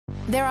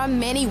There are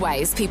many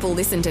ways people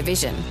listen to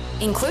Vision,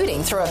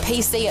 including through a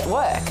PC at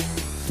work.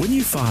 When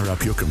you fire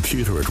up your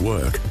computer at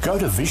work, go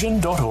to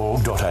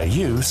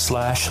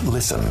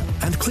vision.org.au/listen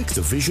and click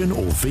the Vision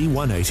or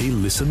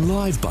V180 Listen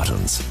Live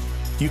buttons.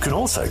 You can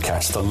also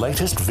catch the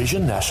latest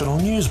Vision National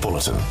News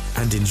Bulletin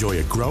and enjoy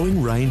a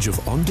growing range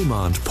of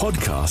on-demand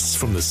podcasts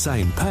from the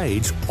same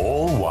page,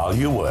 all while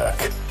you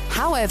work.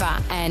 However,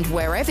 and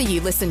wherever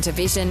you listen to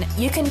Vision,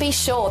 you can be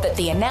sure that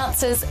the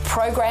announcers,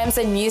 programs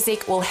and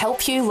music will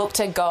help you look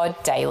to God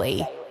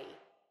daily.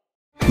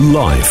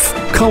 Life,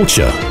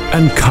 culture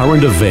and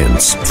current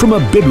events from a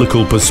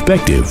biblical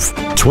perspective.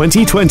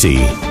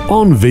 2020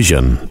 on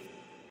Vision.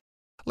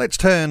 Let's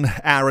turn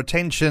our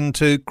attention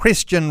to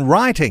Christian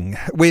writing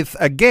with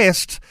a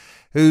guest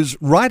who's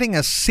writing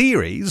a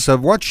series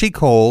of what she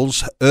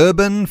calls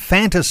urban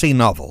fantasy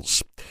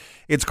novels.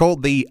 It's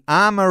called the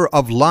Armour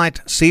of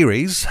Light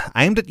series,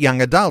 aimed at young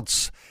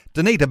adults.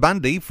 Donita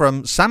Bundy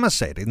from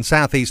Somerset in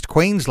southeast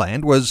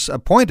Queensland was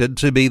appointed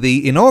to be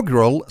the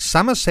inaugural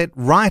Somerset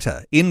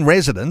Writer in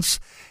Residence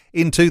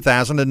in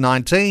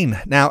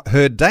 2019. Now,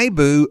 her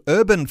debut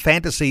urban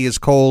fantasy is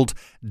called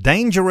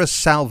Dangerous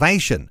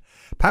Salvation,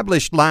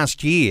 published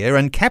last year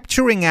and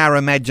capturing our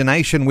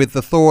imagination with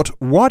the thought,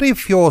 what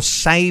if your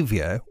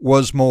saviour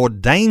was more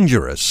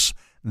dangerous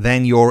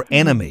than your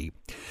enemy?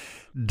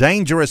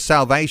 Dangerous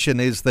Salvation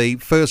is the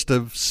first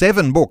of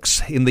 7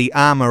 books in the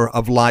Armour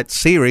of Light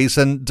series,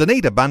 and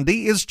Donita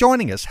Bundy is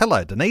joining us.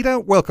 Hello,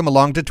 Donita. Welcome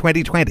along to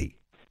 2020.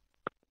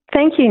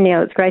 Thank you,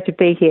 Neil. It's great to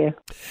be here.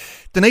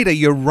 Donita,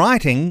 you're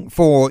writing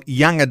for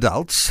young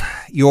adults.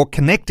 You're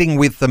connecting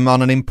with them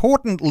on an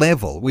important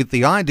level with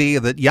the idea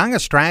that young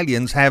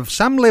Australians have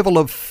some level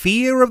of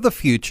fear of the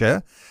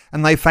future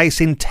and they face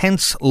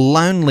intense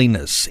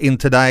loneliness in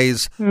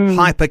today's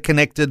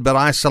hyper-connected but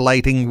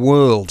isolating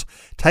world.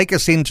 Take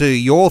us into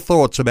your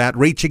thoughts about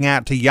reaching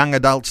out to young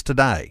adults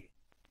today.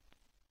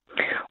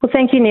 Well,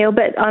 thank you, Neil.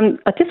 But I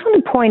just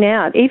want to point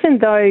out, even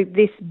though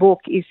this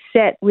book is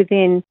set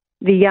within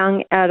the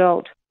young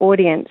adult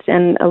audience,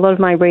 and a lot of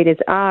my readers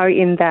are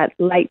in that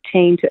late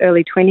teen to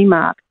early 20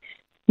 mark,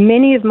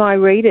 many of my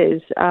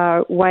readers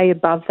are way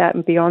above that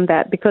and beyond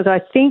that, because I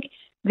think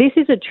this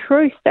is a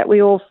truth that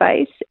we all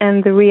face,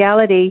 and the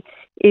reality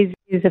is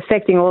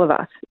affecting all of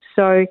us.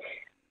 So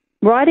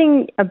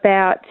writing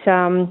about,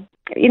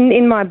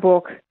 in my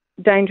book,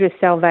 Dangerous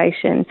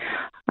Salvation,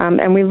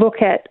 and we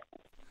look at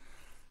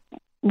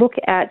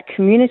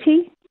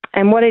community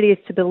and what it is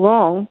to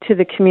belong to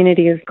the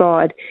community of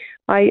God,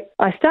 I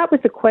start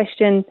with the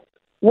question,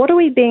 what are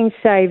we being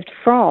saved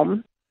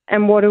from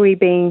and what are we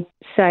being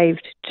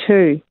saved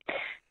to?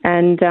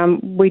 And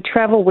we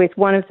travel with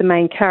one of the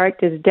main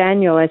characters,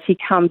 Daniel, as he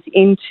comes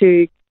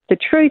into the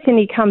truth and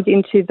he comes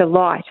into the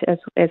light, as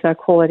I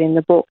call it in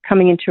the book,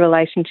 coming into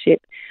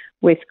relationship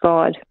with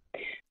God.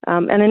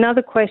 And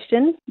another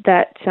question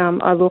that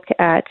I look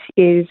at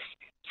is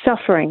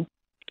suffering.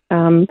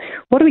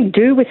 What do we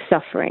do with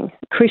suffering,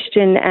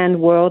 Christian and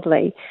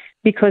worldly?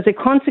 Because a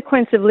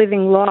consequence of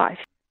living life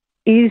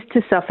is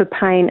to suffer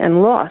pain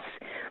and loss,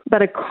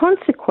 but a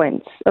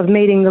consequence of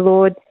meeting the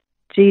Lord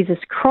Jesus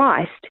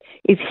Christ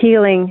is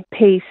healing,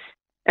 peace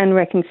and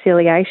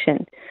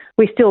reconciliation.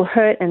 We still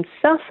hurt and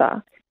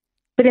suffer,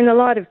 but in the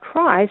light of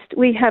Christ,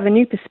 we have a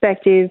new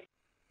perspective,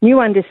 new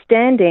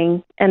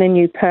understanding and a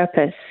new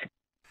purpose.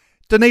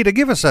 Donita,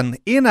 give us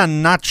in a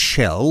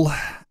nutshell,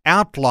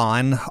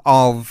 outline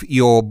of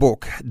your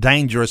book,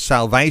 Dangerous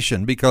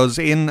Salvation, because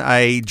in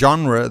a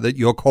genre that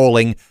you're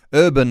calling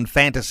urban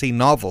fantasy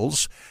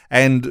novels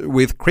and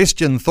with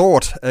Christian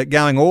thought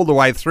going all the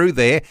way through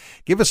there,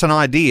 give us an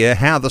idea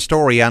how the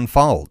story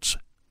unfolds.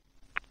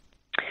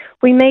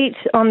 We meet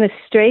on the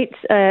streets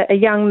a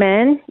young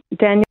man,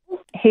 Daniel.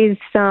 He's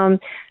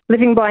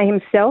living by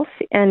himself,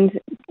 and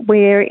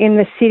we're in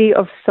the city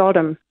of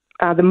Sodom,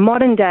 the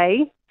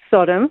modern-day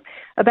Sodom,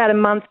 about a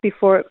month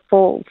before it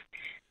falls.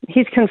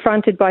 He's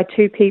confronted by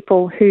 2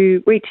 people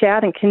who reach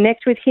out and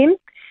connect with him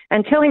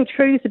and tell him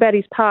truths about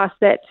his past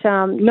that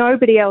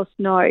nobody else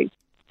knows.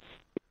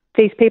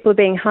 These people are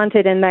being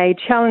hunted, and they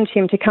challenge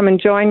him to come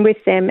and join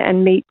with them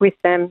and meet with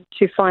them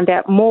to find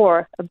out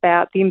more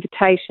about the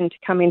invitation to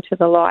come into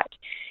the light.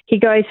 He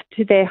goes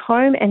to their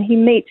home and he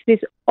meets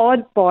this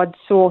odd bod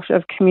sort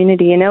of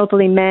community, an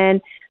elderly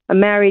man, a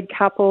married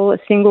couple, a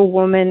single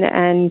woman,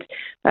 and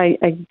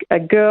a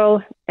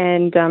girl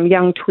and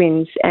young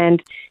twins.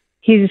 And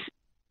he's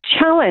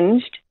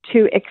challenged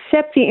to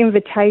accept the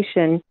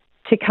invitation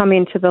to come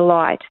into the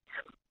light.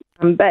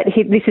 But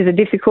this is a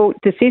difficult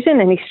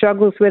decision and he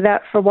struggles with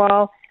that for a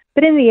while.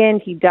 But in the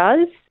end, he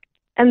does.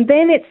 And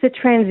then it's the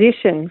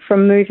transition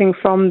from moving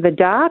from the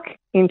dark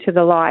into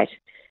the light.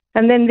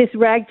 And then this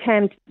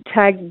ragtag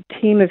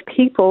team of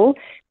people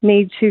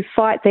need to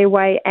fight their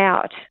way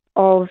out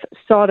of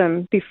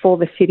Sodom before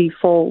the city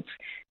falls.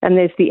 And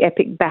there's the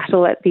epic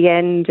battle at the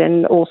end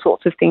and all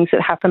sorts of things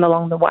that happen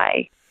along the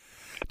way.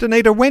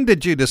 Donita, when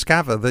did you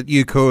discover that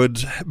you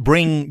could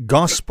bring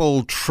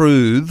gospel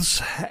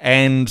truths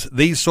and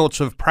these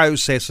sorts of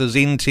processes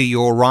into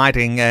your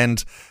writing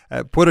and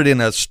put it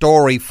in a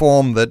story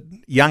form that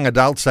young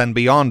adults and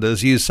beyond,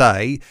 as you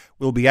say,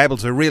 will be able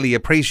to really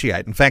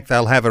appreciate. In fact,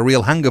 they'll have a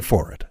real hunger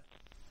for it.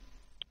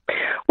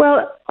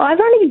 Well, I've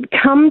only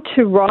come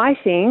to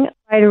writing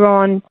later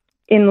on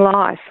in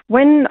life.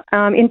 When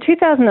in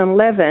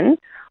 2011,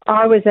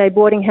 I was a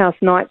boarding house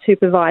night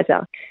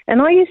supervisor,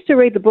 and I used to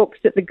read the books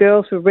that the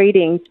girls were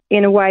reading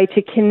in a way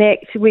to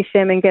connect with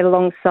them and get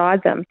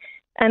alongside them.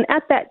 And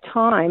at that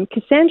time,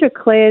 Cassandra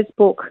Clare's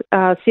book,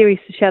 series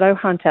The Shadow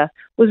Hunter,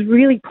 was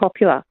really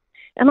popular.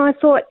 And I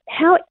thought,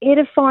 how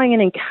edifying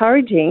and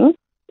encouraging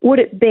would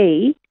it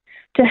be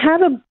to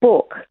have a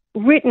book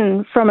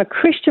written from a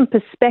Christian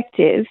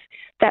perspective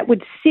that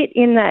would sit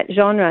in that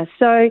genre?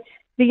 So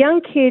the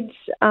young kids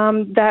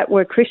that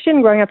were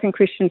Christian, growing up in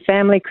Christian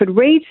family, could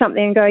read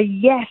something and go,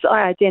 yes,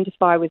 I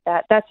identify with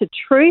that. That's a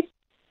truth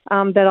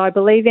that I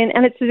believe in,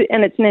 and it's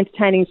an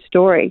entertaining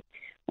story.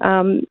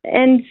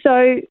 And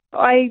so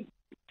I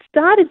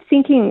started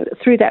thinking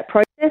through that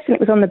process, and it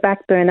was on the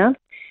back burner.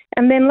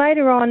 And then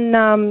later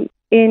on,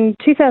 in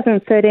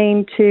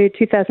 2013 to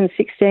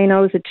 2016, I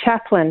was a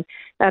chaplain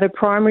at a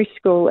primary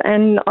school,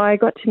 and I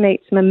got to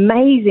meet some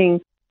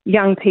amazing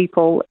young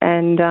people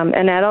and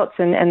adults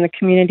and the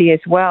community as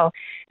well.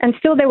 And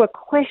still there were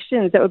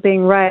questions that were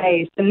being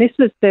raised, and this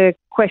was the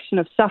question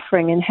of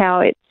suffering and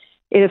how it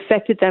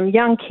affected them.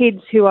 Young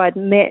kids who I'd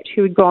met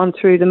who had gone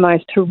through the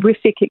most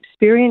horrific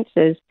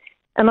experiences,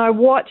 and I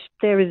watched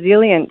their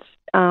resilience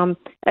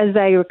as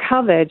they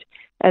recovered,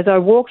 as I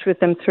walked with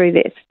them through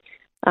this.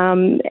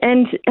 And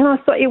I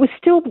thought it was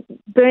still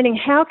burning.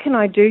 How can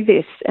I do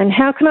this? And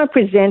how can I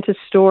present a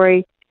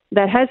story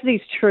that has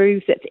these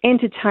truths, that's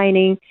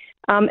entertaining,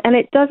 and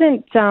it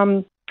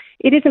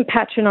isn't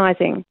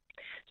patronising?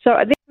 So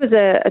this was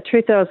a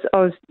truth that I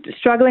was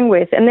struggling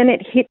with, and then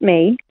it hit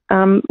me.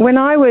 When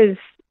I was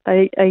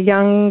a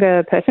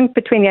younger person,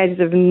 between the ages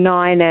of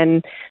 9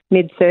 and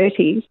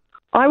mid-30s,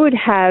 I would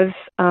have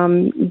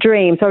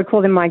dreams. I would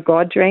call them my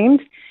God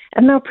dreams,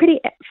 and they were pretty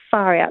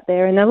far out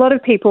there, and a lot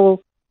of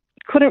people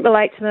couldn't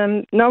relate to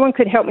them. No one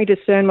could help me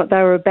discern what they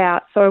were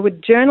about, so I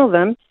would journal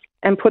them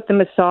and put them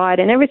aside,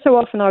 and every so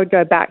often I would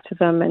go back to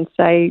them and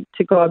say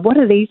to God, what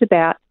are these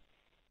about?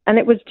 And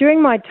it was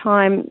during my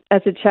time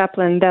as a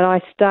chaplain that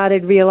I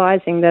started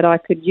realising that I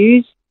could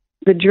use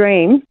the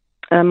dream,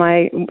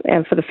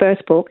 for the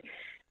first book,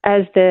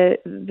 as the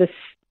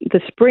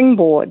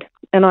springboard,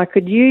 and I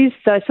could use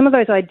some of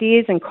those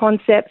ideas and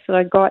concepts that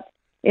I got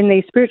in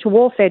these spiritual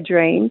warfare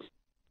dreams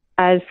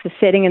as the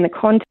setting and the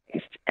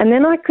context. And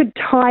then I could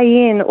tie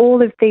in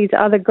all of these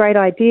other great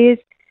ideas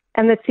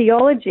and the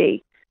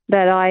theology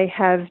that I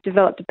have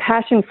developed a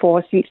passion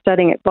for since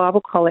studying at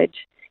Bible college.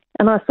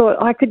 And I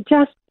thought I could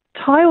just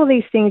tie all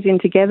these things in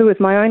together with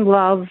my own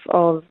love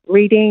of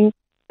reading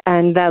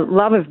and the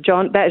love of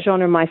that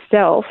genre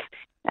myself,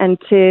 and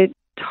to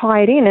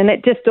tie it in. And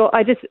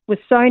I just was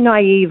so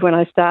naive when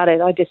I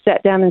started. I just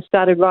sat down and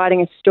started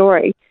writing a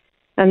story.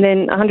 And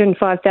then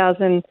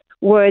 105,000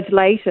 words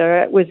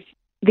later, it was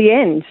the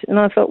end. And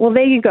I thought, well,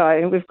 there you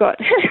go. We've got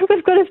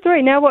a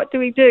story. Now what do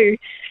we do?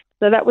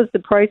 So that was the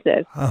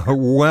process.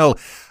 Well,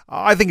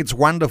 I think it's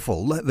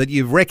wonderful that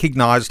you've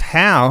recognised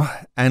how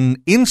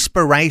an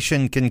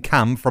inspiration can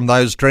come from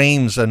those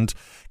dreams and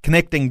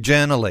connecting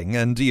journaling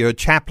and your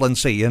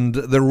chaplaincy and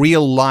the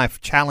real life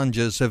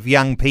challenges of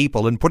young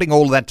people and putting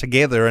all that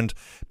together and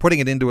putting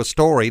it into a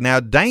story.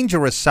 Now,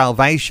 Dangerous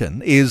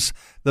Salvation is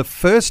the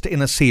first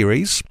in a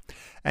series,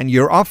 and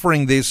you're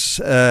offering this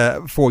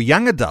for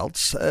young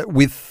adults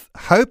with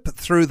hope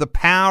through the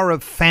power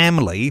of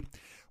family,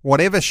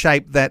 whatever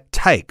shape that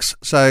takes.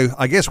 So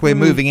I guess we're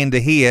moving into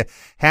here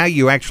how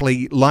you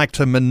actually like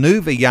to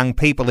manoeuvre young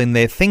people in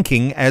their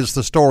thinking as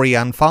the story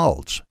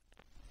unfolds.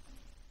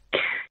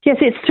 Yes,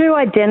 it's through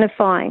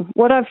identifying.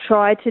 What I've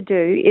tried to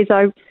do is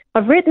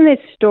I've written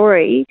this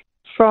story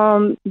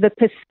from the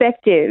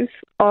perspective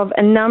of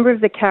a number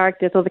of the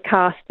characters or the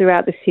cast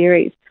throughout the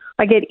series.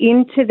 I get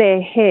into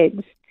their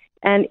heads,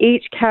 and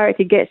each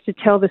character gets to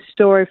tell the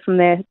story from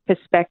their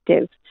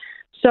perspective.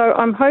 So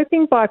I'm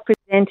hoping by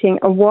presenting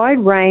a wide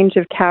range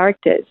of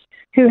characters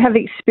who have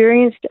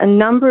experienced a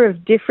number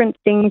of different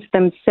things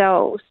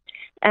themselves,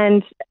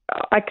 and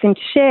I can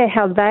share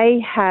how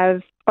they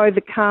have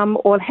overcome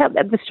or how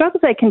the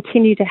struggles they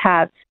continue to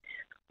have.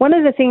 One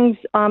of the things,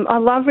 I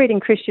love reading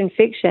Christian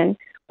fiction,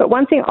 but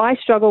one thing I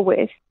struggle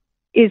with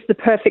is the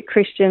perfect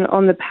Christian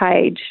on the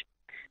page.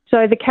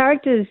 So the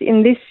characters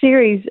in this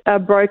series are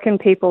broken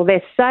people.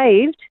 They're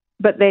saved,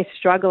 but they're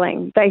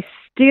struggling. They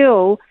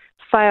still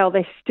fail.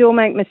 They still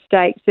make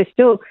mistakes. They're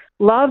still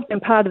loved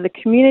and part of the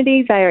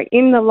community. They are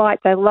in the light.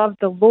 They love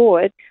the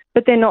Lord,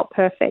 but they're not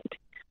perfect.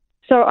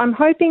 So I'm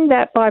hoping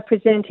that by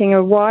presenting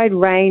a wide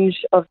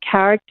range of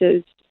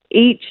characters,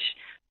 each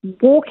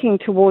walking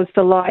towards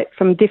the light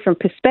from different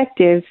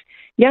perspectives,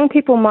 young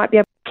people might be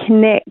able to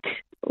connect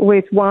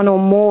with one or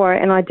more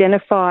and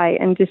identify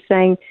and just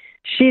saying,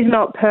 she's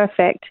not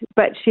perfect,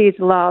 but she's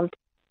loved.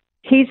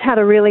 He's had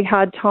a really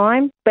hard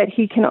time, but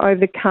he can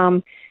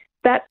overcome.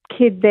 That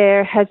kid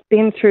there has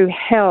been through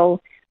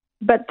hell,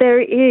 but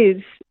there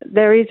is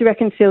there is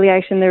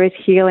reconciliation, there is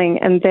healing,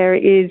 and there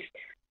is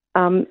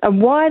a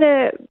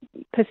wider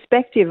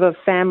perspective of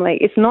family.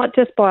 It's not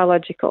just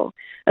biological.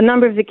 A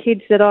number of the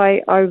kids that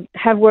I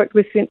have worked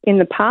with in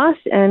the past,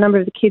 and a number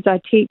of the kids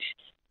I teach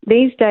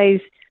these days,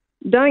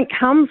 don't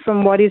come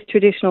from what is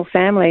traditional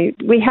family.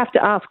 We have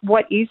to ask,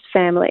 what is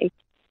family?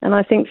 And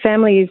I think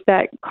family is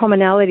that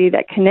commonality,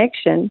 that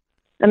connection.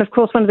 And of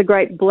course, one of the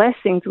great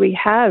blessings we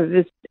have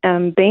is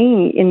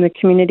being in the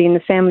community, in the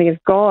family of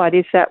God,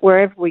 is that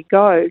wherever we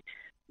go,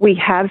 we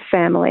have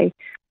family.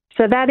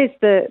 So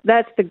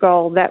that's the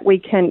goal, that we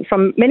can,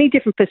 from many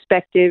different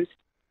perspectives,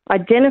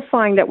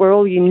 identifying that we're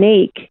all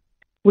unique,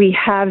 we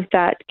have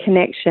that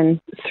connection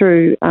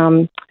through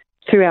our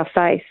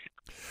faith.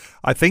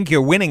 I think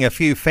you're winning a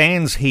few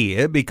fans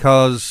here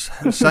because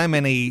so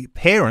many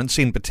parents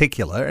in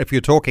particular, if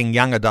you're talking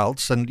young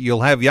adults, and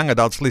you'll have young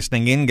adults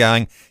listening in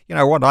going, you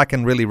know what, I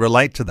can really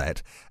relate to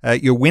that.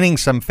 You're winning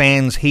some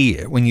fans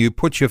here when you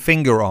put your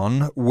finger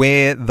on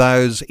where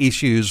those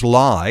issues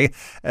lie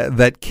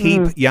that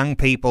keep young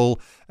people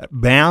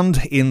bound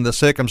in the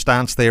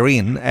circumstance they're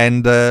in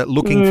and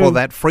looking for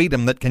that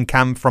freedom that can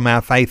come from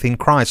our faith in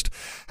Christ.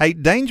 Hey,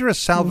 Dangerous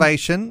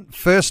Salvation,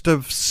 first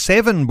of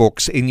 7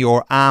 books in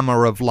your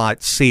Armour of Light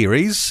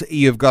series.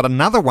 You've got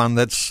another one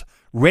that's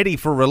ready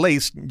for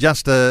release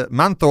just a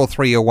month or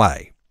 3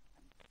 away.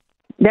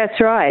 That's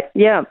right,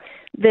 yeah.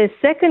 The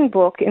second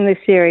book in the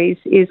series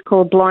is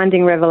called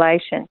Blinding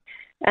Revelation.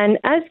 And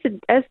as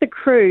the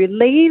crew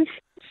leave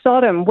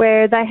Sodom,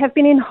 where they have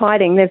been in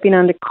hiding, they've been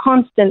under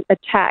constant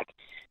attack,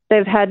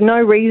 they've had no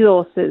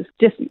resources,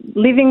 just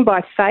living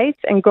by faith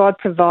and God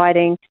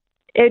providing,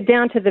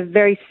 down to the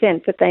very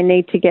sense that they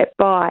need to get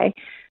by.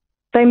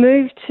 They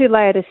move to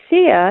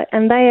Laodicea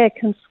and they are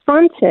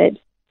confronted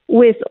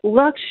with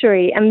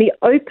luxury and the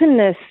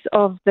openness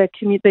of the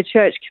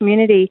church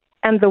community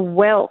and the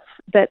wealth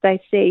that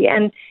they see.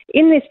 And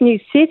in this new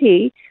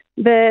city,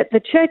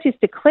 the church is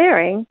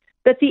declaring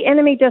that the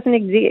enemy doesn't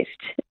exist.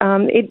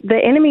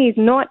 The enemy is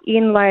not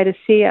in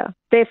Laodicea.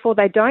 Therefore,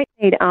 they don't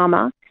need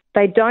armour.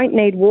 They don't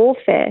need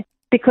warfare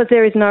because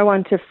there is no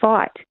one to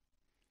fight.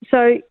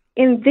 So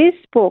in this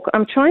book,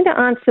 I'm trying to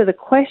answer the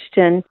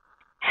question,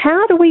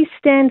 how do we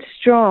stand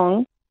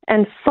strong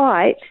and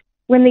fight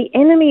when the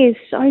enemy is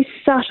so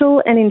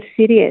subtle and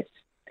insidious?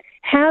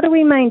 How do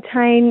we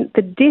maintain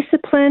the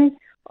discipline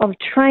of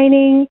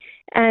training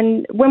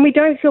and when we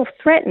don't feel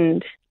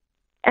threatened?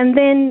 And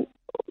then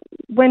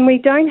when we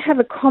don't have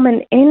a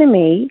common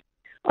enemy,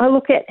 I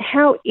look at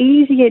how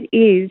easy it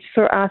is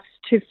for us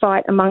to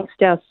fight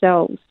amongst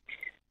ourselves.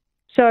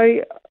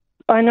 So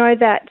I know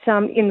that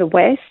in the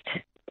West,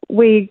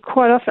 we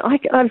quite often,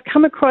 I've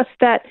come across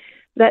that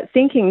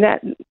thinking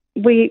that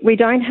we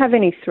don't have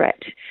any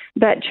threat,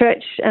 that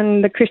church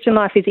and the Christian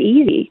life is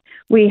easy.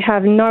 We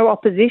have no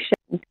opposition.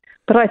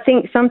 But I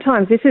think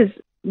sometimes this is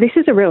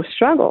a real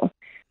struggle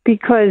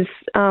because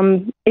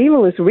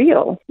evil is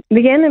real.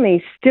 The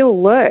enemy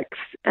still lurks.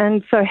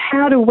 And so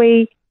how do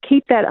we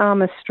keep that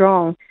armour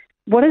strong?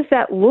 What does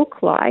that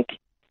look like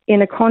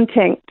in a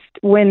context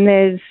when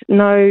there's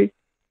no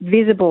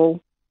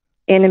visible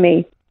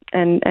enemy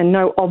and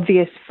no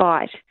obvious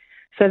fight?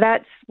 So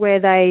that's where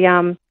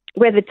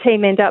where the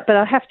team end up. But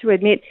I have to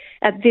admit,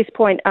 at this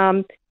point,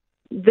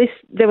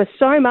 there was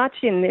so much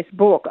in this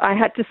book, I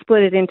had to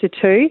split it into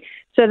 2.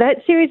 So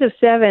that series of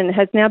 7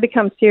 has now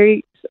become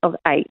series of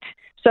 8.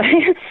 So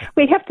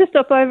we have to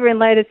stop over in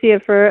Laodicea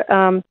for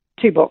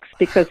 2 books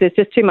because there's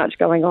just too much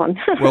going on.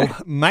 Well,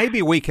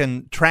 maybe we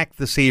can track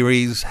the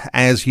series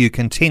as you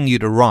continue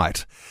to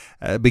write.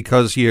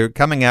 Because you're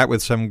coming out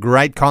with some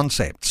great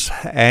concepts.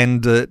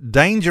 And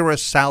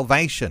Dangerous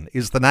Salvation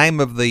is the name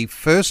of the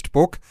first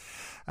book.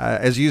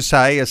 As you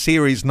say, a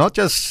series, not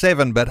just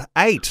 7, but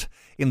 8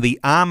 in the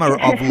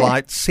Armour of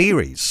Light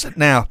series.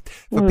 Now,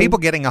 for people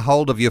getting a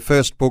hold of your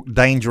first book,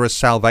 Dangerous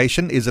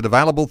Salvation, is it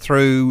available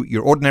through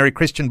your ordinary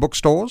Christian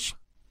bookstores?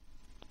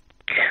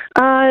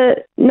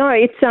 No,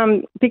 it's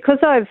because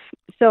I've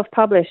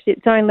self-published,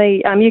 it's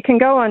only, you can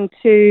go on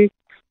to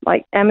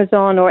like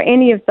Amazon or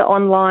any of the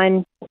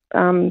online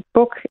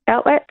book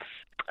outlets.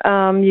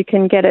 You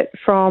can get it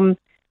from,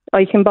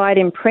 or you can buy it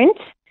in print.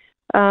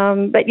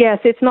 But yes,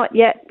 it's not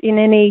yet in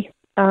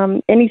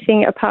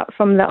anything apart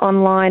from the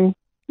online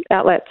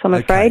outlets, I'm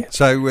afraid.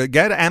 So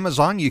go to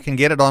Amazon. You can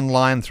get it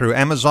online through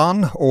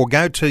Amazon or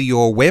go to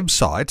your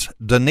website,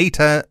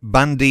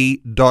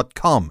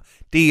 DonitaBundy.com,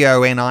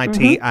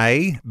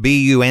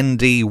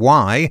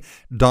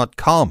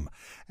 DonitaBundy.com.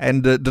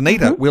 And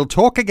Donita, we'll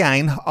talk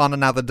again on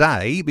another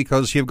day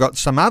because you've got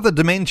some other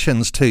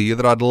dimensions to you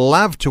that I'd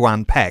love to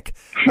unpack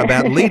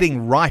about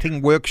leading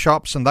writing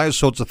workshops and those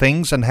sorts of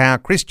things and how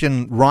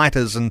Christian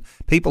writers and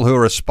people who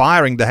are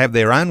aspiring to have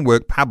their own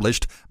work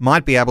published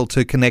might be able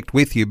to connect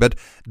with you. But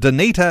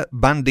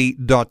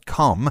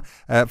DonitaBundy.com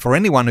for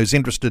anyone who's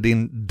interested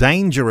in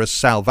Dangerous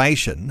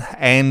Salvation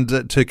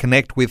and to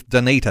connect with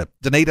Donita.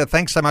 Donita,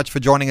 thanks so much for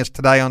joining us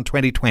today on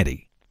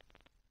 2020.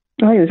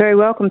 Oh, you're very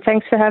welcome.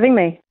 Thanks for having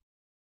me.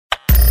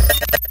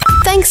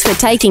 Thanks for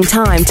taking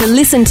time to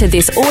listen to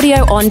this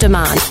audio on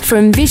demand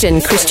from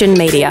Vision Christian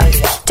Media.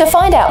 To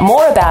find out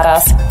more about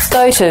us,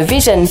 go to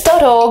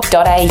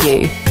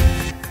vision.org.au.